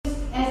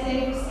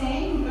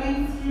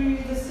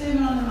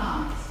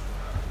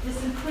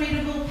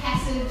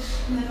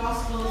in the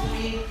Gospels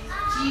where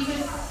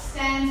Jesus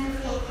stands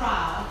before a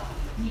crowd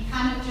and he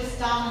kind of just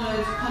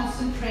downloads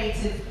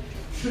concentrated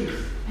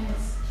truth. And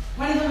it's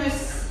one of the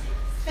most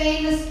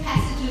famous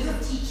passages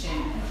of teaching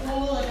in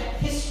all of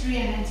history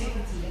and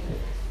antiquity.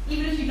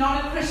 Even if you're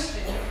not a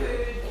Christian, you've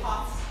heard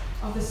parts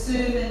of the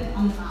Sermon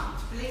on the Mount.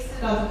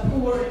 Blessed are the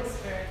poor in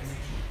spirit.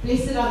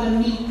 Blessed are the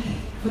meek,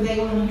 for they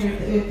will inherit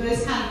the earth.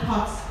 Those kind of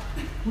parts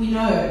we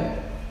know.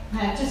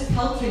 Just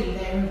culturally,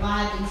 they're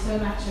imbibed in so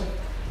much of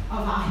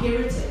our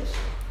heritage.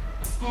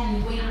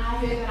 And when I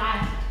heard that I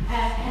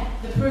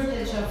had the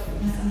privilege of...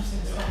 I'm just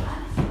going to stop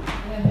that.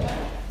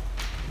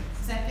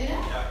 Is that better?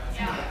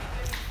 Yeah.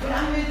 When I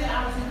heard that I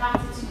was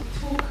invited to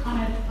talk on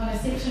a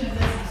section of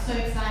this, I was so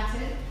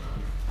excited.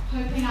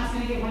 Hoping I was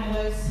going to get one of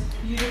those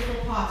beautiful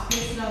parts.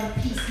 Blessed are the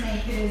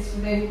peacemakers, for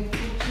they will be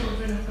called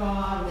children of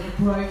God, or the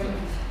broken.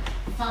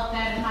 I felt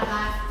that in my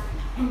life.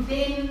 And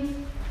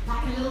then,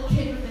 like a little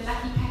kid with a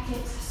lucky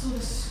packet, I saw the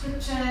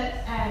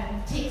scripture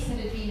text that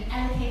had been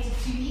allocated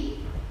to me.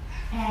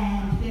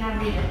 And then I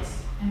read it,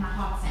 and my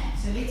heart sank.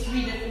 So let's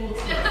read it all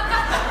together.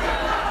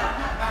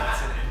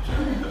 That's an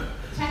intro.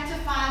 Chapter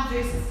 5,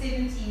 verses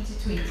 17 to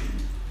 20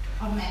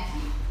 of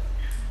Matthew.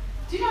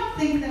 Do not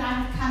think that I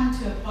have come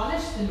to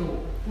abolish the law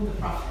or the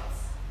prophets.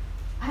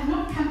 I have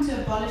not come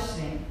to abolish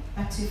them,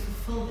 but to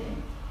fulfill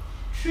them.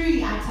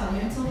 Truly, I tell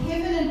you, until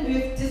heaven and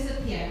earth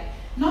disappear,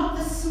 not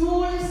the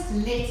smallest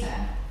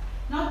letter,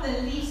 not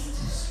the least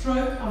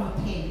stroke of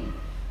a pen,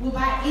 will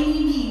by any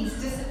means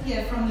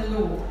disappear from the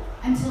law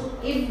until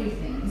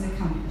everything is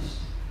accomplished.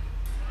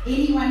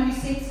 Anyone who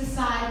sets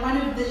aside one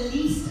of the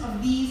least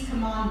of these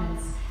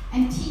commandments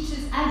and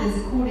teaches others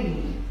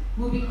accordingly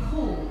will be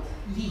called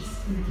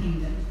least in the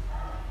kingdom.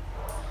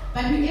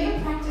 But whoever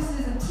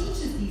practices and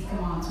teaches these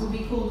commands will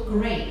be called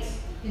great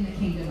in the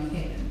kingdom of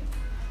heaven.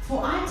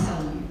 For I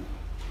tell you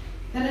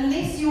that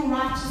unless your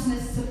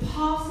righteousness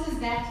surpasses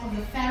that of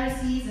the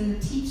Pharisees and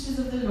the teachers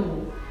of the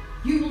law,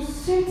 you will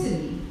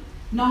certainly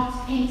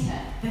not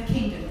enter the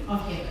kingdom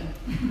of heaven.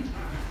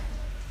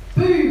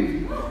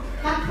 Boom!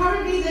 Like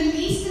probably the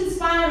least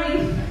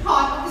inspiring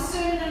part of the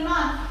Sermon on the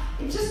Mount.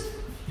 It just,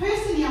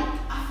 personally,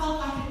 I felt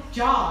like it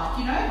jarred,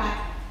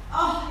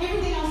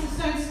 everything else is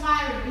so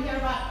inspiring. We hear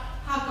about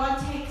how God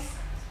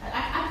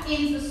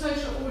upends the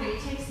social order.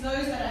 He takes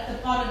those that are at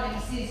the bottom and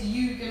he says,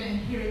 you're going to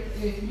inherit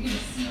the earth, and you're going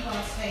to see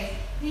God's face.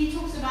 Then he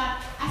talks about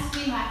us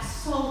being like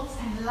salt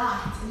and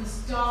light in this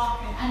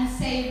dark and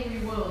unsavory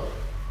world.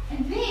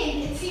 And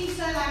then it seems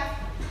so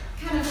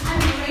kind of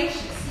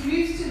ungracious. He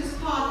moves to this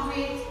part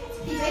where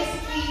he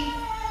basically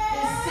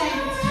is saying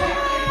it's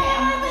totally okay.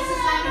 This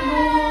is like a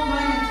normal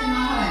moment in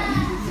my home.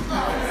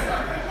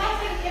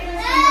 Nothing ever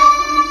is going to go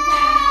according to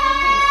plan.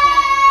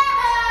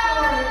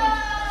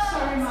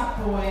 Sorry, my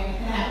boy. It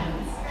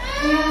happens.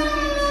 Do you want to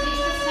cook some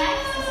extra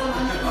snacks or some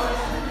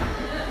unspoiled?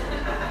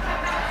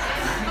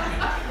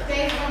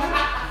 Dave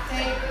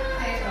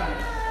got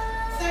it.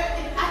 So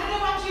I don't know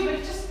about you, but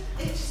it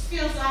just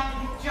feels like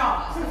a job.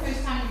 It's the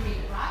first time you read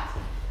it, right?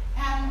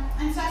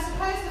 And so I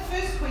suppose the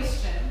first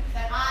question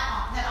that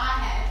I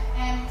had,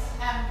 and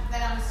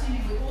that I'm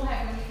assuming we all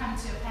have when we come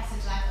to a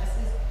passage like this,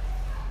 is,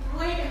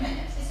 wait a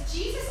minute, is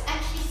Jesus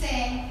actually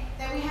saying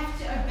that we have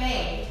to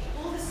obey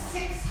all the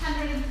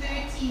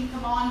 613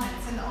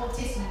 commandments in the Old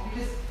Testament?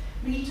 Because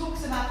when he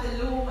talks about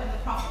the law and the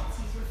prophets,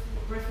 he's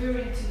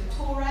referring to the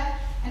Torah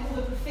and all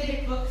the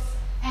prophetic books,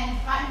 and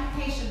by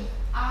implication,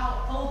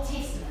 our Old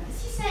Testament.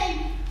 Is he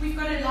saying we've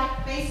got to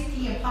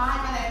basically abide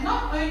by that?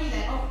 Not only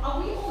that, are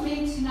we all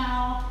meant to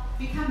now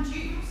become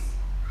Jews?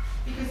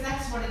 Because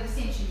that's what it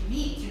essentially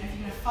means, if you're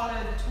going to follow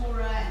the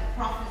Torah and the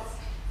prophets.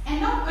 And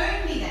not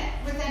only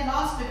that, with that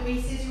last bit where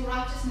he says your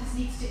righteousness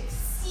needs to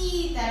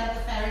exceed that of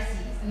the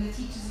Pharisees and the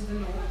teachers of the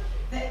law,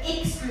 the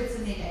experts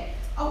in their day.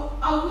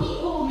 Are we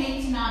all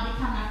meant to now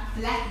become like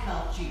black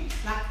belt Jews,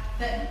 like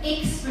the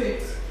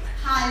expert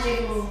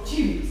high-level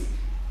Jews?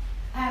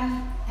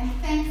 And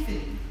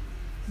thankfully,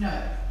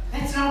 no,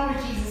 that's not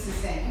what Jesus is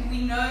saying. And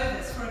we know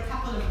this for a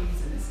couple of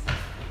reasons.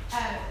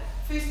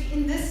 Firstly,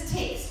 in this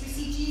text, we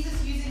see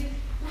Jesus using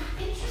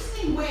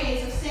interesting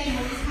ways of saying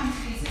what he's come to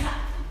do. He says,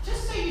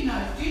 just so you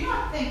know, do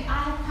not think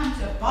I have come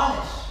to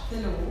abolish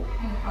the law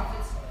and the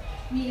prophets,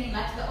 meaning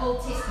like the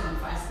Old Testament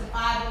for us, the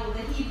Bible,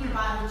 the Hebrew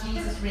Bible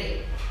Jesus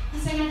read.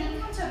 He's saying, I didn't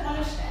come to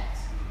abolish that.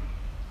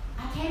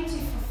 I came to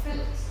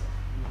fulfill it.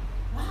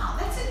 Wow,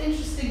 that's an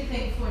interesting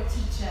thing for a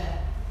teacher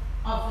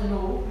of the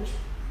law, which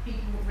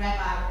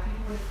rabbi,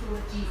 people would have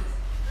thought Jesus.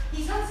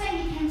 He's not saying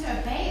he came to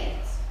obey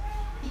it.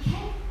 He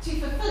came to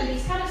fulfill it.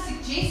 He's kind of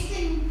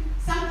suggesting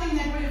something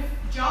that would have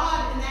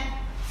jarred in that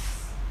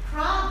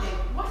crowd there.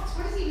 What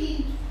does he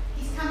mean?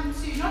 He's come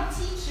to not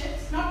teach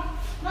it,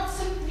 not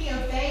simply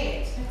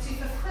obey it, but to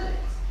fulfill it.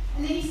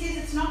 And then he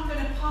says it's not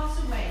going to pass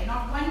away.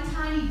 Not one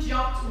tiny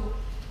jot or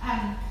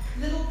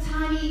little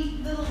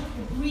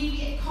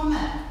abbreviate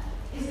comma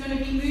is going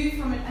to be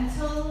moved from it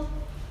until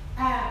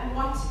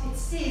what it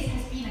says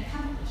has been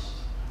accomplished.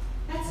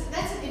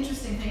 That's an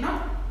interesting thing.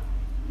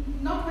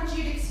 Not what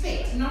you'd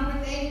expect, not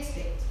what they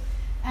expect.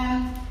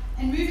 And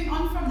And moving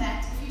on from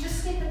that, if you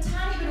just step a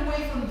tiny bit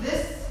away from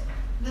this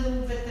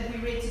little bit that we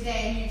read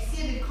today and you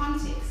see it in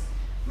context,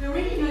 we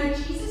already know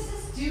Jesus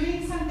is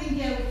doing something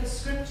here with the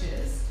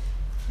scriptures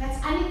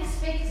that's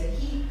unexpected.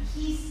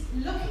 He's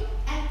looking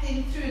at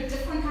them through a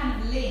different kind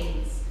of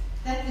lens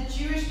that the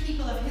Jewish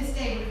people of his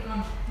day would have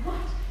gone, what?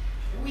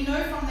 We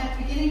know from that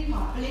beginning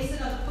part, blessed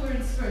are the poor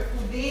in spirit,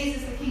 for theirs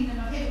is the kingdom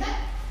of heaven.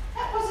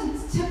 That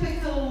wasn't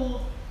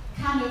typical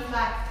kind of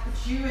like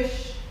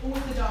Jewish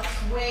Orthodox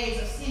ways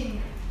of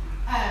seeing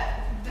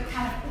the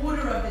kind of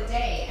order of the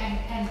day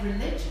and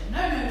religion. No.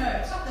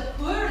 It's not the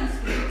poor in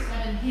spirit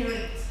that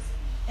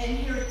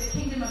inherit the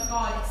kingdom of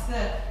God. It's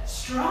the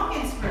strong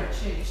in spirit.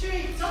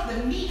 Surely it's not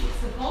the meek, it's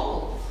the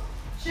bold.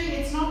 Surely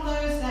it's not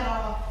those that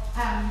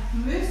are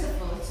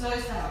merciful, it's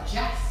those that are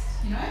just,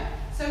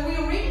 So we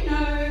already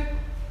know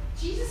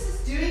Jesus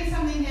is doing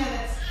something here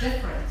that's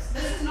different.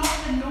 This is not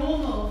the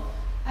normal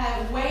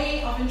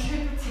way of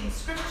interpreting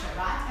scripture,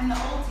 right? In the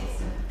Old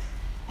Testament.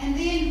 And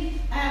then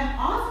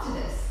after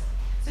this,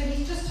 so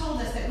he's just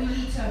told us that we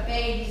need to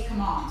obey these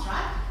commands,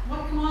 right?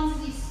 What commands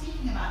is he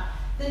speaking about?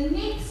 The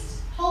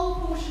next whole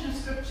portion of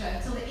scripture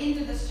until the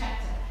end of this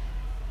chapter,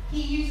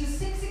 he uses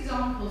 6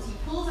 examples. He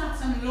pulls out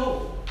some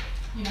law,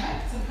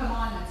 some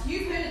commandments.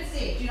 You've heard it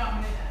said, do not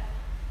murder.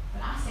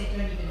 But I say,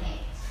 don't even hate.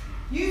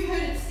 You've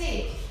heard it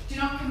said, do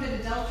not commit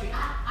adultery.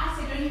 I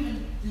say, don't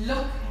even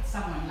look at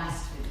someone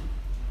lustfully.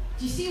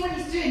 Do you see what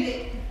he's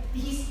doing?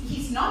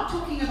 He's not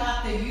talking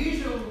about the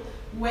usual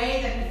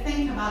way that we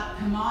think about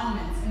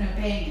commandments and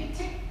obeying it.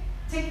 Tick,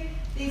 tick.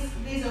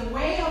 There's a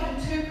way of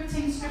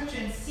interpreting scripture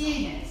and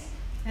seeing it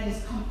that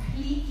is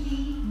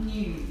completely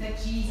new, that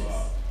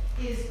Jesus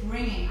is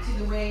bringing to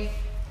the way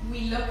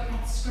we look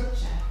at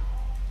scripture.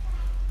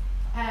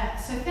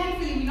 So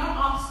thankfully we're not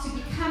asked to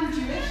become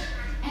Jewish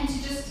and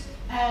to just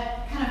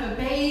kind of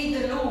obey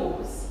the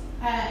laws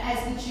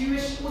as the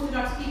Jewish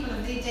Orthodox people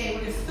of their day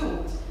would have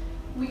thought.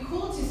 We're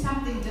called to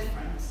something different.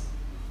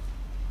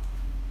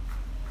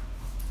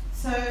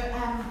 So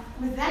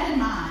with that in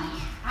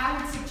mind,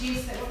 I would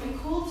suggest that what we're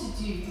called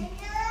to do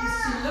is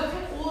to look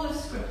at all of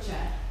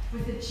Scripture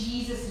with a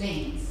Jesus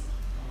lens.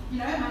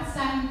 My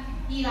son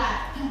Eli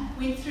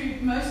went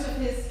through most of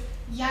his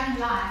young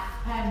life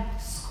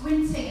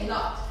squinting a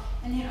lot,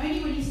 and then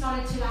only when he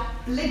started to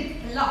blink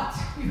a lot,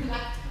 we were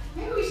like,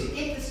 maybe we should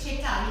get this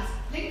checked out. He's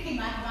blinking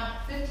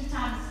about 50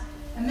 times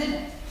a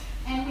minute.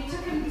 And we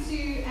took him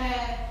to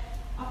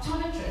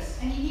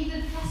optometrist, and he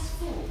needed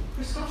 +4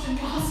 prescription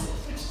glasses,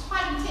 which is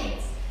quite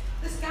intense.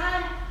 This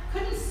guy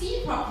couldn't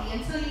see properly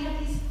until he had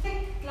these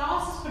thick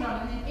glasses put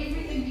on, and then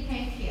everything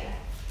became clear.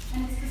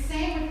 And it's the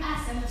same with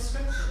us and the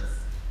scriptures.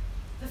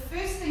 The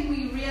first thing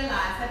we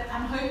realize that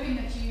I'm hoping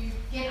that you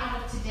get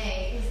out of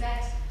today is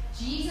that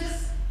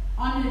Jesus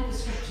honored the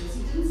scriptures.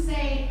 He didn't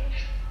say,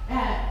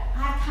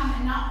 I've come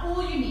and now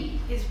all you need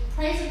is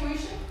praise and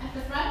worship at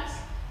the front,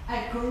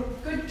 a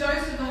good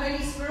dose of the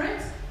Holy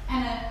Spirit,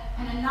 and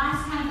a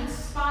nice kind of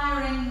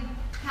inspiring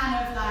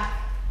kind of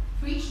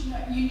preach. No,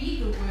 you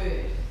need the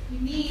word. You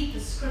need the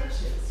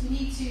scriptures. You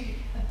need to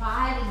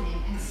abide in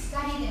them and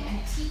study them and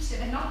teach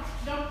them and not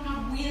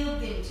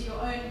wield them to your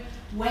own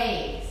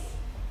ways.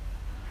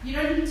 You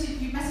don't need to.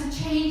 You mustn't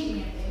change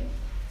any of them.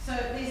 So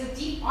there's a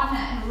deep honor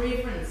and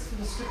reverence for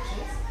the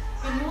scriptures.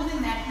 But more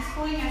than that, he's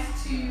calling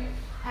us to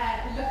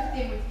look at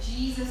them with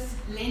Jesus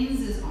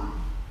lenses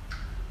on.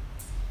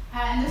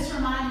 And this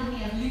reminded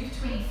me of Luke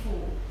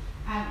 24.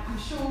 I'm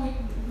sure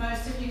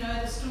most of you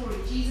know the story.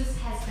 Jesus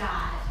has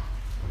died.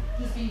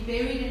 He's been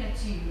buried in a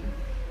tomb.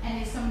 And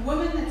there's some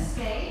women that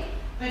stay,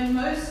 but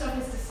most of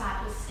his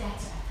disciples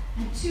scatter.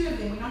 And 2 of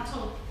them, we're not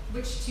told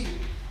which 2,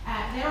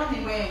 they're on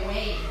their way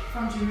away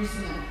from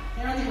Jerusalem.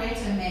 They're on their way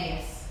to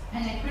Emmaus.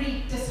 And they're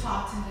pretty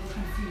disheartened and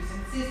confused.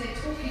 And it says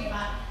they're talking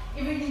about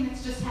everything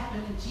that's just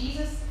happened. And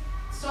Jesus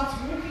starts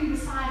walking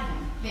beside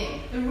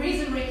them, the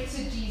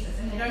resurrected Jesus.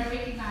 And they don't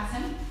recognize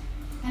him.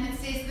 And it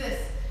says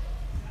this.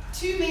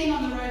 2 men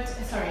on the road, it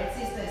says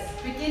this,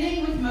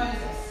 beginning with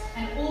Moses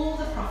and all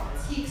the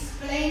prophets, he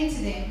explained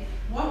to them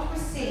what was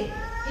said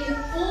in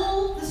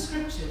all the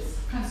scriptures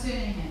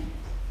concerning him.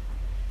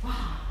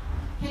 Wow.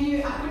 Wouldn't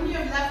you have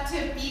loved to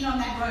have been on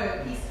that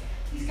road?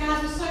 These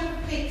guys were so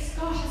perplexed.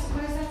 Gosh, I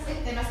suppose that's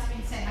it. They must have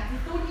been saying,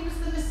 they thought he was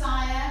the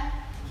Messiah.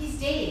 He's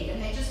dead.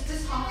 And they're just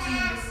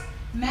disheartened. This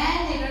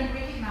man they don't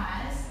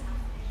recognize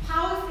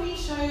powerfully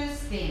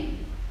shows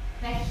them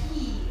that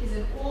he is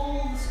in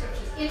all the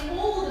scriptures. In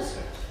all the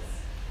scriptures.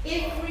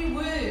 Every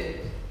word,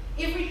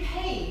 every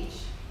page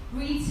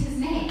reads his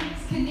name.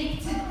 It's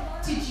connected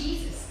to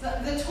Jesus.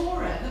 The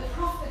Torah, the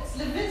prophets,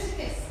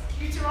 Leviticus,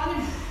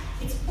 Deuteronomy.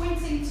 It's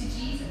pointing to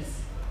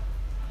Jesus.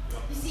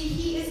 You see,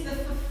 he is the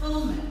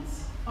fulfillment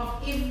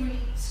of every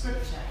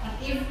scripture on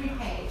every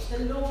page.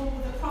 The law,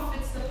 the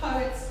prophets, the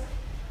poets,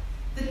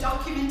 the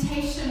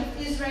documentation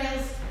of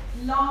Israel's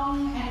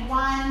long and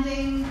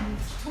winding and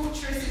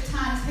torturous at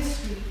times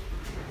history.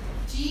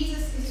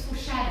 Jesus is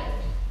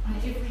foreshadowed on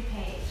every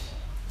page.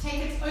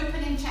 Take its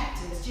opening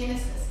chapters,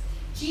 Genesis.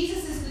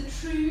 Jesus is the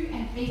true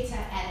and better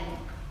Adam.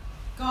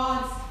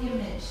 God's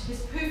image, his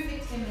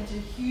perfect image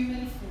in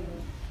human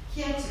form,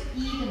 here to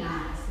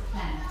Edenize the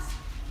planet.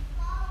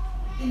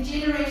 Then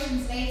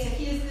generations later,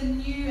 here's the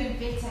new and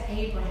better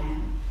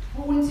Abraham,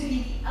 born to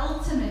be the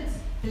ultimate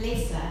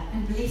blesser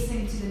and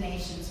blessing to the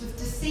nations, with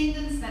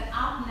descendants that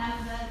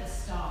outnumber the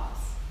stars.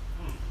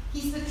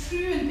 He's the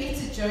true and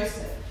better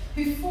Joseph,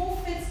 who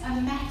forfeits a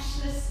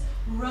matchless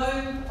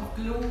robe of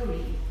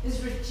glory,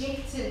 is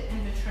rejected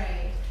and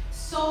betrayed,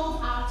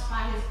 sold out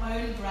by his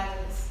own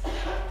brothers,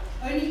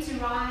 only to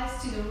rise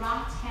to the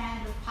right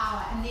hand of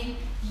power and then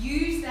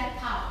use that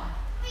power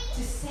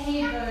to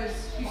save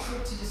those who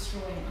sought to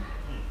destroy him.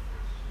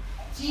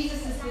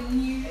 Jesus is the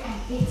new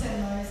and better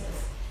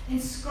Moses,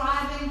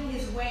 inscribing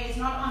his ways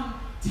not on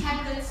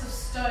tablets of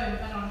stone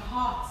but on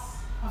hearts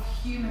of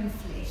human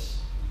flesh.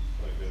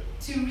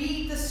 To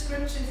read the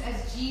scriptures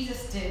as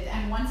Jesus did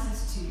and wants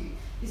us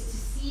to is to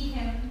see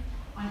him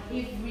on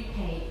every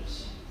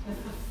page, the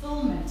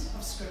fulfillment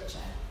of scripture.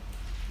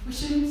 We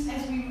shouldn't,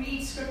 as we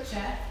read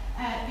scripture,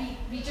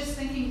 be just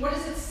thinking, what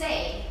does it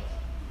say?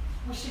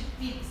 We should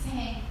be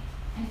saying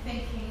and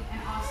thinking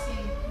and asking,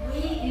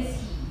 where is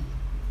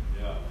he?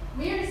 Yeah.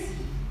 Where is he?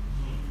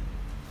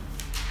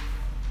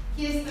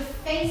 Here's the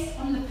face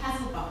on the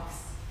puzzle box.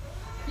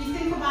 You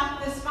think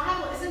about this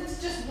Bible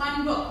isn't just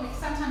one book. We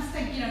sometimes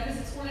think, because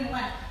it's all in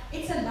one.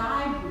 It's a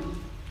library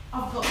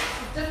of books,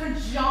 of different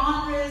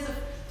genres, of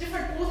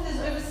different authors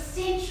over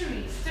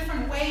centuries,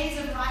 different ways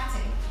of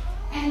writing.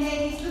 And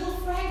they're these little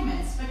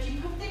fragments, but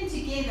you put them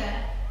together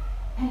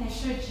and they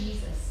show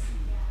Jesus.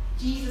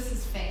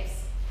 Jesus'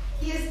 face.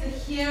 He is the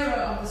hero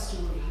of the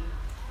story.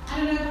 I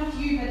don't know about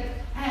you, but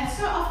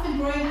so often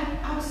growing up,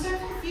 I was so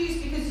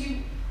confused because you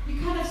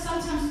kind of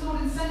sometimes thought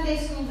in Sunday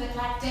school that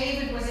like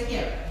David was a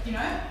hero,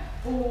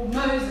 or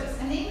Moses.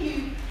 And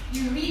then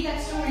you read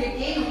that story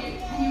again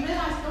and you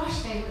realize,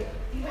 gosh, they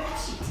were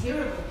actually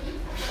terrible people,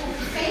 or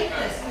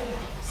faithless, or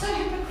so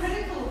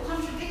hypocritical,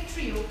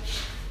 contradictory,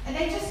 and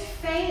they just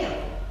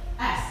fail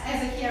us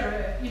as a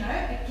hero,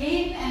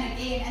 again and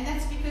again. And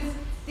that's because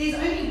there's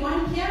only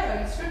one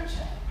hero in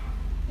Scripture.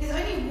 There's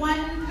only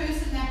one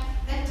person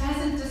that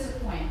doesn't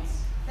disappoint,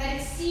 that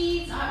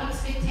exceeds our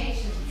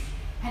expectations,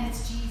 and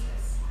it's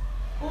Jesus.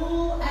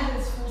 All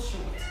others fall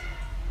short.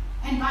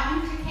 And by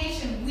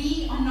implication,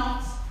 we are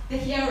not the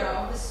hero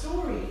of the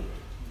story.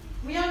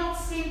 We are not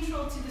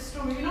central to the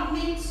story. We're not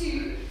meant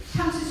to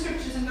come to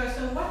scriptures and go,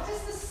 so what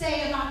does this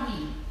say about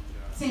me,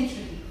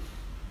 centrally?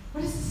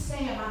 What does this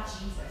say about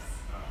Jesus?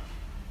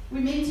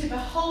 We're meant to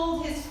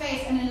behold his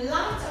face, and in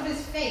light of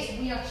his face,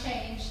 we are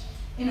changed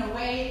in a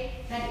way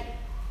that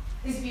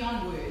is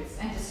beyond words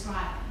and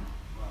describing.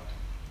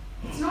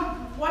 It's not,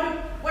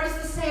 what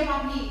does this say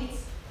about me?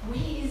 It's, where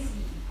is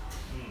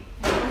he?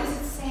 And what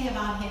does it say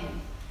about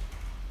him?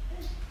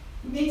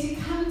 We're meant to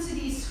come to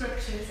these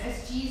scriptures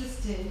as Jesus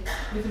did,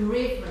 with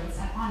reverence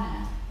and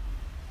honor,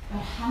 but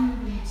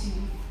humbly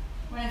too.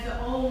 One of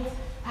the old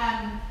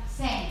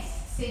saints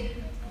said,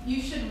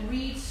 you should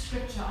read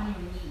scripture on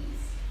your knees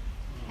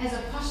as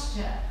a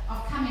posture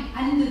of coming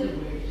under the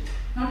word,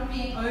 not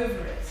being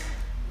over it.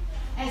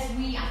 As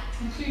we, I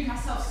include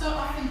myself, so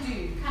often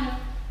do, kind of,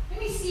 let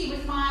me see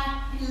with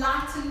my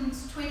enlightened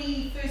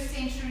 21st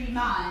century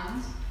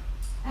mind,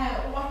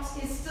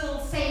 what is still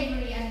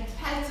savory and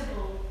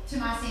palatable to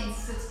my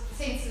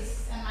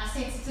senses and my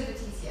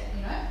sensitivities here,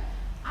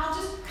 I'll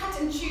just cut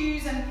and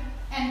choose and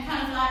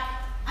kind of like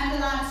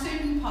underline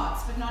certain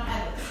parts, but not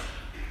others.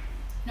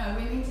 No,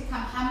 we're meant to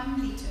come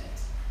humbly to it.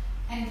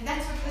 And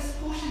that's what this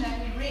portion that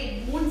we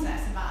read warns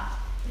us about.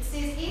 It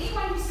says,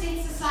 anyone who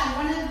sets aside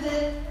one of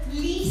the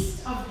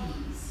least of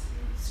these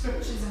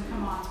scriptures and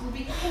commands will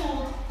be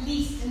called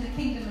least in the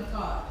kingdom of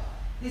God.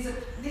 There's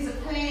a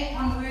play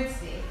on words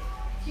there.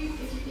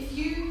 If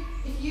you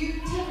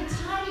take a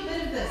tiny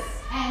bit of this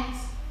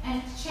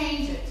and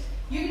change it,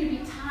 you're going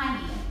to be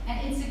tiny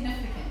and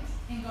insignificant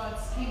in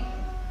God's kingdom.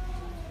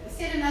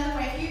 Said another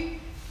way,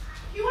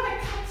 if you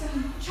want to cut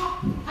and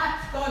chop up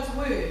God's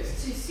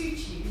words to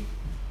suit you,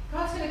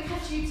 God's going to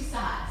cut you to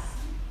size.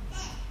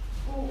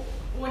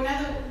 Or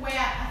another way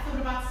I thought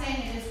about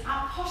saying it is,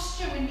 our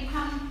posture when we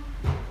come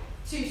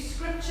to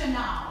Scripture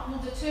now will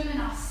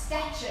determine our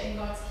stature in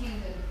God's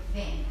kingdom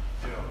then.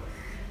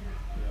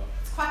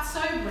 It's quite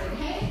sobering,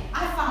 hey?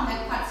 I found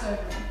that quite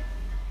sobering.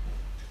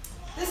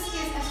 This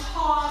is as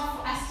hard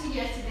for us to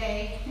hear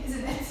today,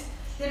 isn't it,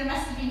 than it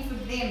must have been for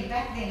them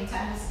back then to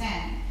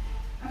understand.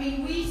 I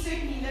mean, we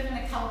certainly live in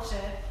a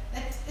culture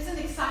that isn't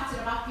excited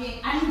about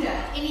being under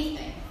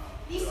anything,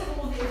 least of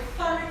all the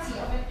authority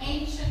of an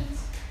ancient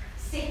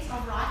set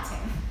of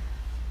writing.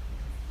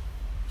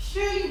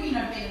 Surely we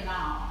know better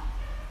now.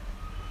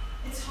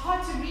 It's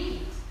hard to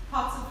read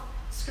parts of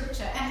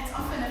Scripture, and it's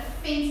often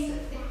offensive.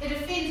 It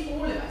offends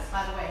all of us,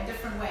 by the way, in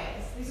different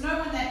ways. There's no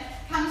one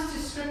that comes to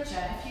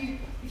Scripture,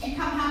 if you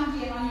come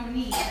humbly and on your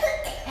knees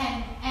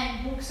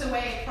and walks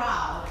away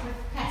proud with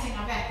patting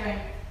our back going,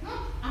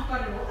 I've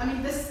got it all. I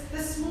mean,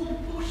 this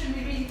small portion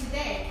we're reading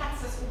today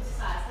cuts us all to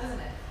size, doesn't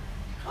it?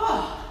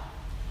 Oh,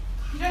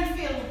 you don't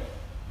feel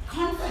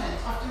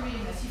confident after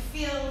reading this. You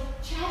feel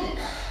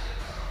challenged.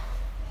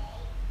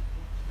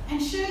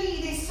 And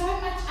surely there's so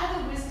much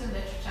other wisdom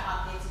literature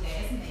out there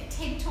today, isn't there?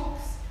 TED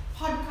Talks,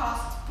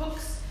 podcasts,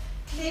 books,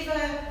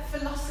 clever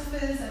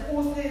philosophers and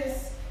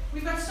authors.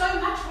 We've got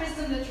so much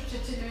wisdom literature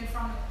to learn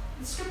from.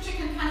 The scripture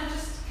can kind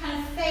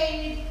of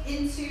fade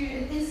into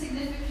an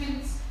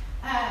insignificant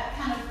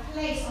kind of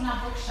place on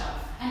our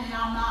bookshelf and in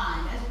our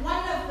mind as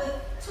one of the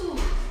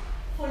tools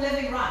for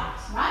living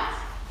right?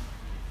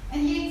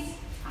 And yet,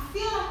 I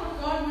feel like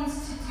what God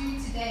wants to do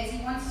today is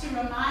He wants to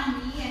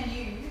remind me and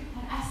you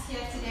and us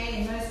here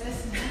today and those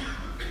listening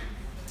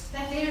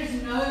that there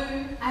is no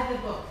other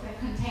book that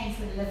contains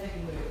the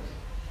living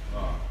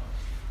Word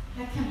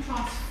that can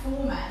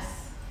transform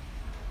us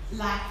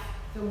like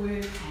the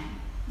Word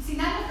can. You see,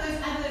 none of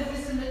those other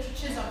wisdom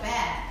literatures are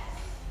bad,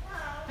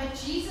 but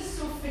Jesus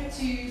saw fit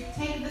to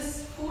take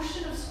this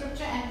portion of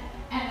Scripture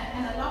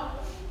and a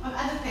lot of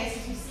other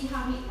places. We see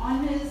how He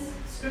honors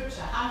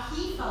Scripture, how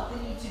He felt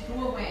the need to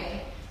go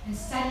away and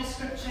study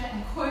Scripture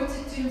and quote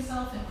it to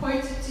Himself and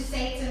quote it to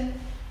Satan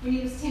when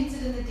He was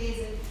tempted in the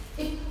desert.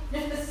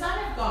 If the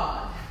Son of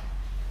God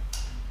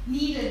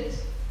needed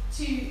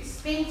to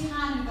spend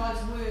time in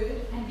God's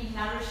Word and be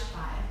nourished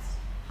by it,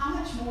 how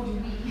much more do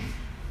we?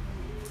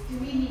 Do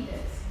we need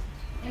it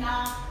in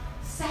our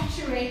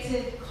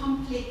saturated,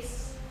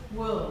 complex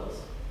world,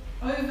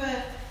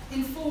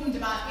 over-informed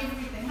about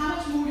everything? How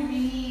much more do we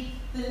need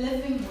the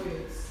living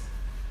words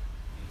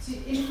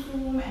to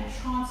inform and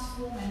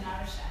transform and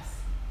nourish us?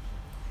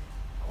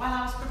 While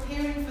I was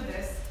preparing for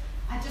this,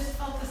 I just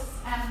felt this,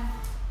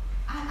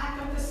 I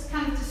got this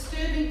kind of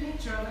disturbing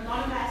picture of a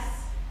lot of us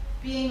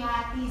being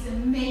like these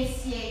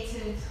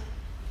emaciated,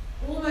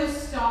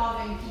 almost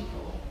starving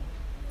people.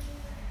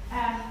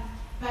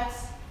 But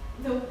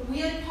the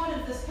weird part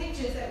of this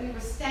picture is that we were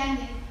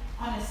standing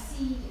on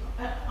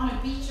a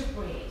beach of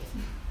bread.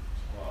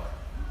 Wow.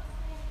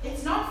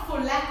 It's not for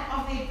lack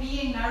of there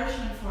being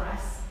nourishment for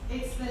us.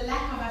 It's the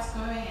lack of us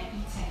going and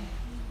eating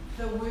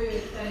the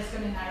Word that is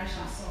going to nourish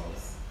our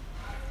souls.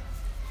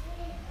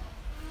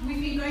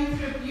 We've been going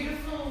through a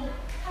beautiful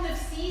kind of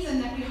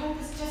season that we hope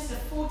is just a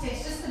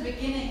foretaste, just the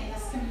beginning in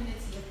this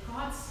community of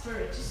God's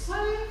Spirit, just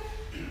so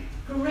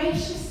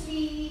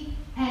graciously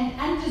and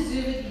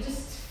undeservedly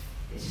just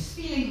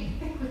feeling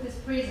thick with His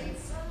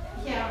presence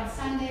here on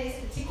Sundays,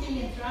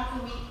 particularly and throughout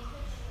the week.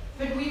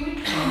 But we would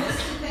be remiss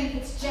to think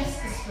it's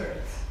just the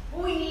Spirit.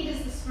 All we need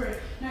is the Spirit.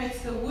 No,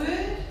 it's the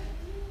Word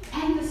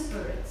and the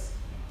Spirit.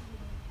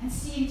 And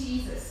seeing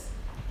Jesus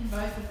in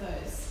both of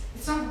those.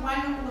 It's not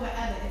one or the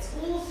other. It's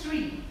all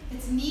three.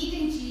 It's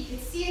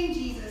it's seeing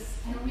Jesus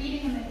and reading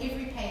Him in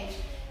every page,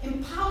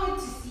 empowered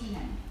to see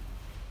Him,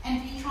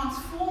 and be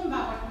transformed by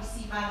what we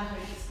see by the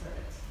Holy Spirit.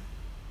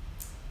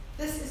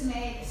 This is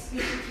made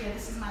especially clear.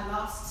 This is my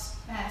last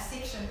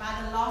section,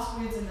 by the last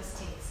words in this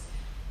text.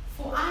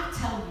 For I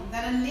tell you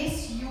that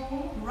unless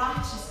your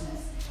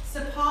righteousness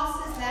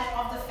surpasses that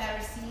of the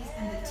Pharisees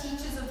and the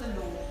teachers of the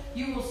law,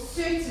 you will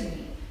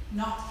certainly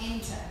not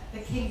enter the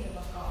kingdom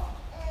of God.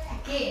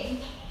 Again,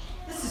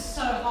 this is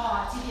so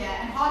hard to hear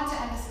and hard to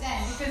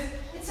understand because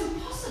it's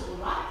impossible,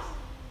 right?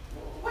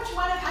 Which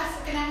one of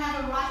us are going to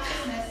have a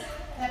righteousness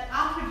that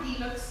outwardly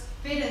looks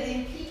better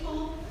than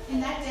people in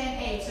that day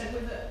and age that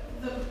were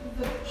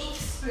the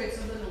experts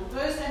of the law,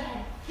 those that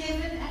had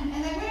given,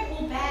 and they weren't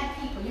all bad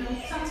people. You know,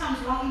 sometimes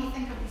wrongly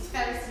think of these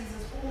Pharisees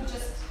as all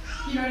just,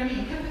 you know what I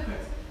mean,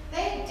 hypocrites.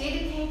 They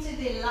dedicated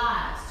their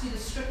lives to the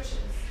Scriptures,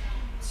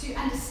 to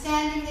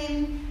understanding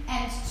them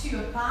and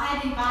to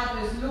abiding by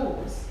those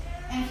laws.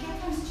 And here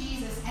comes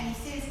Jesus, and He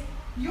says,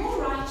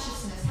 your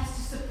righteousness has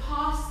to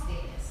surpass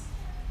theirs.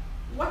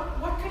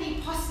 What could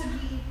He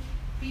possibly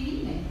be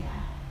meaning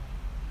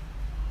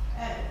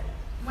here?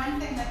 One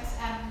thing that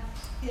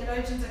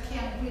theologians are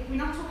clear on, we're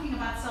not talking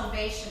about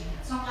salvation.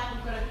 It's not like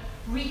we've got to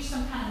reach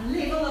some kind of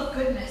level of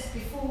goodness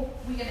before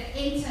we're going to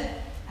enter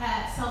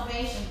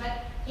salvation.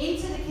 But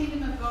enter the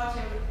kingdom of God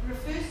here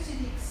refers to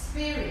the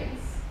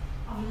experience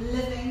of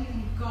living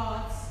in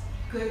God's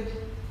good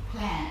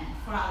plan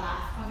for our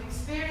life, of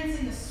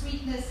experiencing the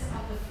sweetness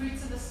of the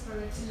fruits of the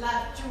Spirit,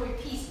 love, joy,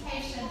 peace,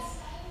 patience,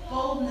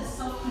 boldness,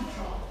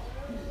 self-control,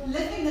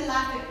 living the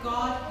life that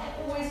God had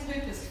always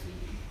purposed for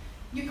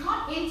you. You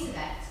can't enter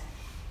that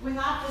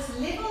without this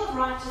level of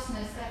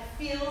righteousness that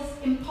feels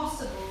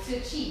impossible to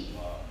achieve.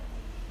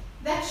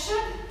 That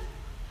should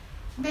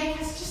make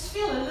us just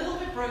feel a little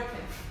bit broken,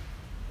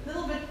 a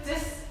little bit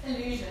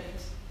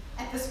disillusioned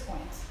at this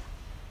point.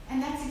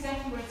 And that's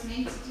exactly what it's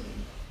meant to do.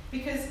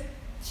 Because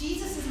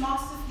Jesus is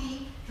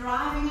masterfully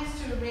driving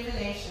us to a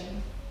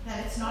revelation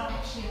that it's not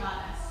actually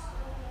about us.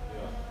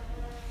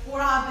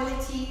 Or our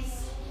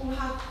abilities, or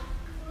how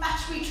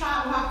much we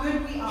try, or how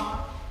good we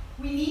are.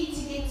 We need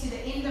to get to the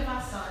end of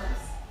ourselves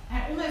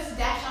and almost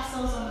dash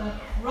ourselves on the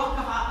rock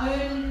of our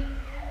own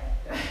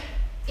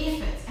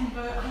effort and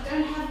go, I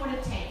don't have what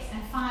it takes,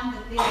 and find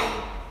that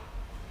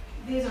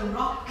there's a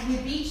rock, and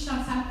we're beached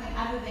on something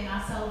other than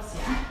ourselves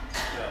here.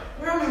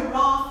 We're on a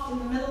raft in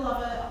the middle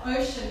of an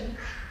ocean,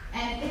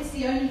 and it's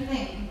the only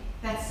thing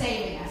that's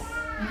saving us.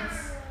 And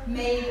it's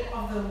made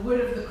of the wood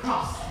of the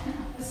cross,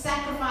 the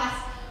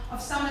sacrifice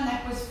of someone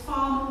that was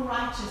far more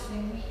righteous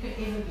than we could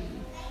ever be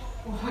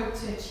or hope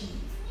to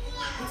achieve.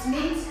 It's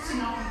meant to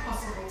not be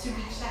possible to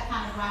reach that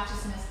kind of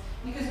righteousness,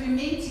 because we're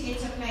meant to get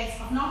to a place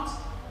of not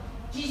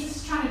Jesus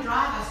is trying to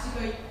drive us to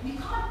go, you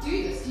can't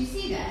do this. Do you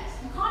see that?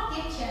 You can't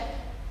get here.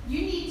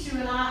 You need to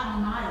rely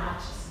on my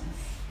righteousness.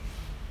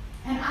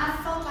 And I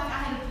felt like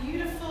I had a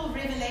beautiful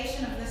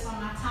revelation of this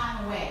on my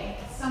time away.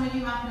 As some of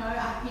you might know,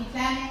 I've been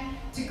planning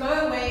to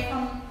go away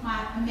from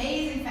my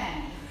amazing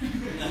family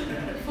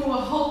for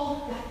a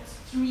whole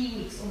 3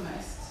 weeks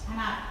almost.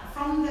 And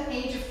from the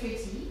age of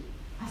 30,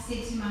 I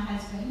said to my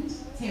husband,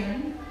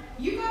 Taryn,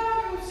 you go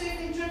on your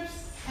surfing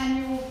trips and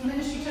your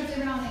ministry trips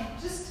every now and then.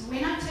 Just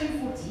when I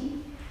turn 40,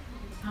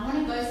 I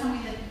want to go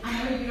somewhere that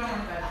I know you don't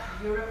want to go,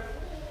 like Europe,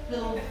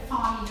 little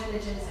farmy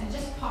villages, and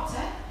just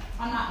potter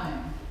on my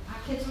own.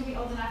 Our kids will be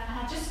old enough, and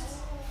I just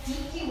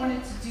deeply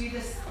wanted to do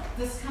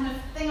this kind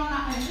of thing on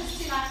my own,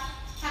 just to like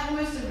have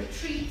almost a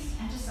retreat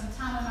and just some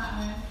time on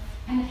my own.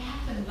 And it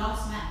happened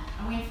last month.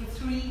 I went for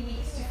 3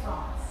 weeks to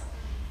France.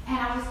 And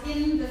I was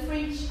in the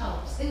French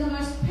Alps, in the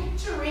most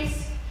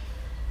picturesque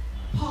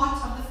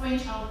part of the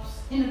French Alps,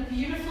 in a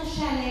beautiful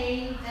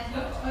chalet that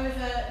looked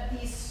over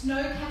these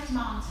snow-capped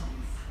mountains.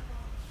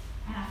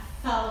 And I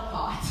fell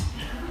apart.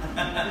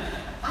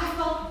 I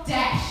felt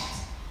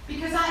dashed,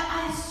 because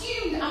I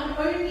assumed I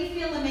would only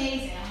feel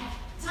amazing. I had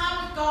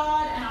time with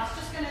God, and I was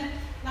just going to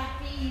like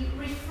be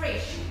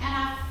refreshed.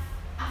 And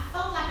I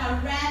felt like I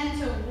ran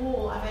into a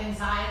wall of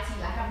anxiety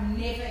like I've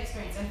never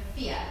experienced, and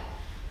fear.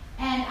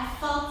 And I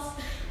felt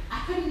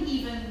I couldn't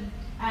even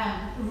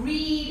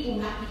read or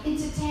like be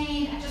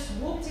entertained. I just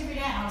walked every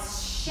day, and I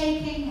was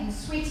shaking and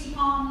sweaty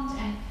palmed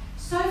and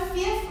so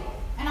fearful.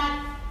 And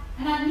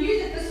I knew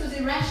that this was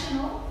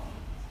irrational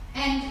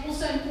and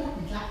also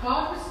important. Like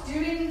God was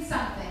doing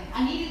something.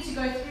 I needed to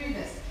go through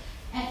this.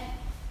 And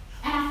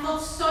I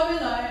felt so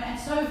alone and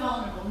so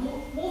vulnerable,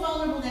 more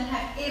vulnerable than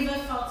I've ever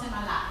felt in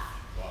my life.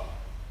 Wow.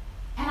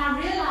 And I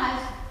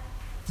realized,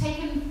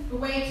 taken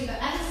away to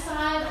the other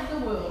side of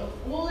the world,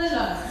 all alone,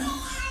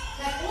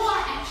 that all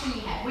I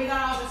actually had, whether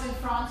I was in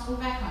France or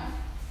back home,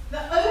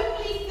 the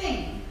only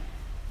thing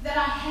that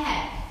I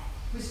had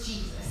was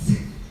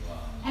Jesus. Wow.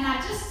 And I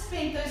just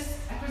spent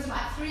it was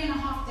about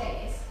 3.5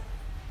 days.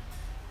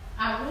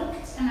 I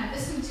walked and I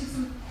listened to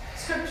some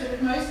scripture,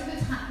 but most of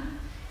the time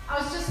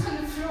I was just on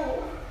the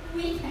floor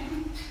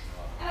weeping.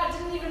 And I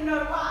didn't even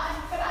know why,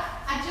 but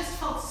I just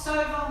felt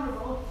so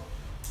vulnerable.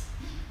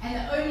 And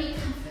the only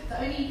comfort,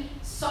 the only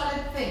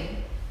solid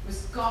thing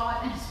was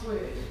God and His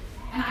Word.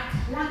 And I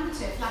clung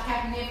to it like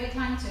I've never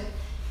clung to it.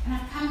 And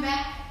I've come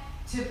back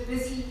to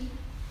busy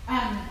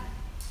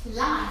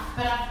life,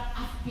 but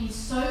I've been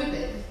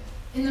sobered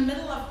in the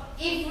middle of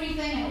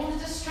everything and all the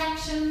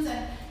distractions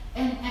and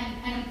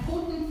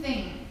important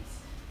things.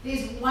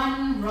 There's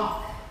one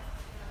rock,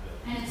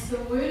 and it's the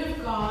Word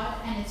of God,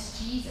 and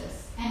it's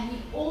Jesus. And we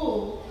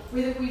all,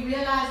 whether we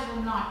realize it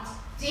or not,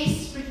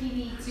 desperately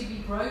need to be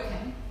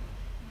broken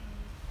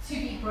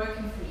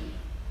free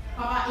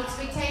of our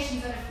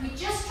expectations that if we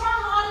just try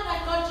hard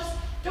enough, God,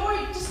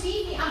 Dory, just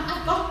leave me,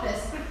 I've got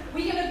this.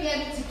 We're going to be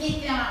able to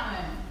get there on our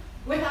own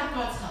without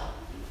God's help.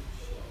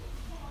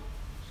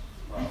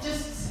 I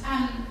just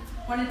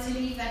wanted to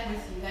leave that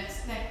with you,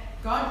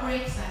 that God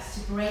breaks us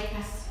to break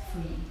us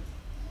free.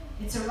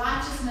 It's a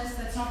righteousness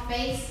that's not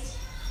based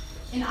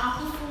in our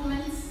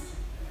performance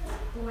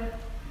or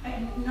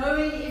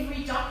knowing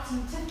every dot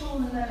and tittle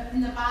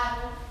in the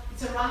Bible.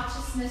 It's a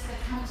righteousness that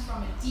comes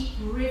from a deep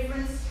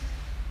reverence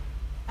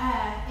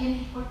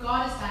in what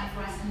God has done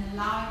for us and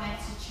allowing that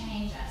to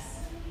change us.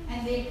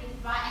 And then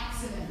by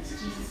accident,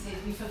 Jesus said,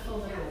 we fulfill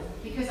the law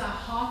because our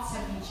hearts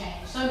have been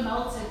changed, so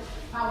melted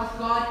by what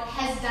God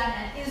has done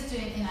and is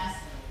doing in us.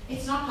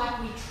 It's not like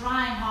we're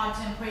trying hard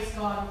to impress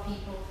God or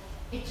people.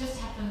 It just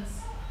happens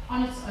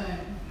on its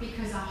own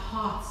because our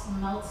hearts are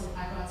melted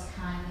by God's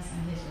kindness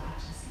and His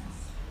righteousness.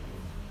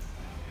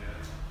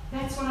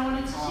 That's what I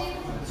wanted to share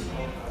with you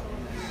today.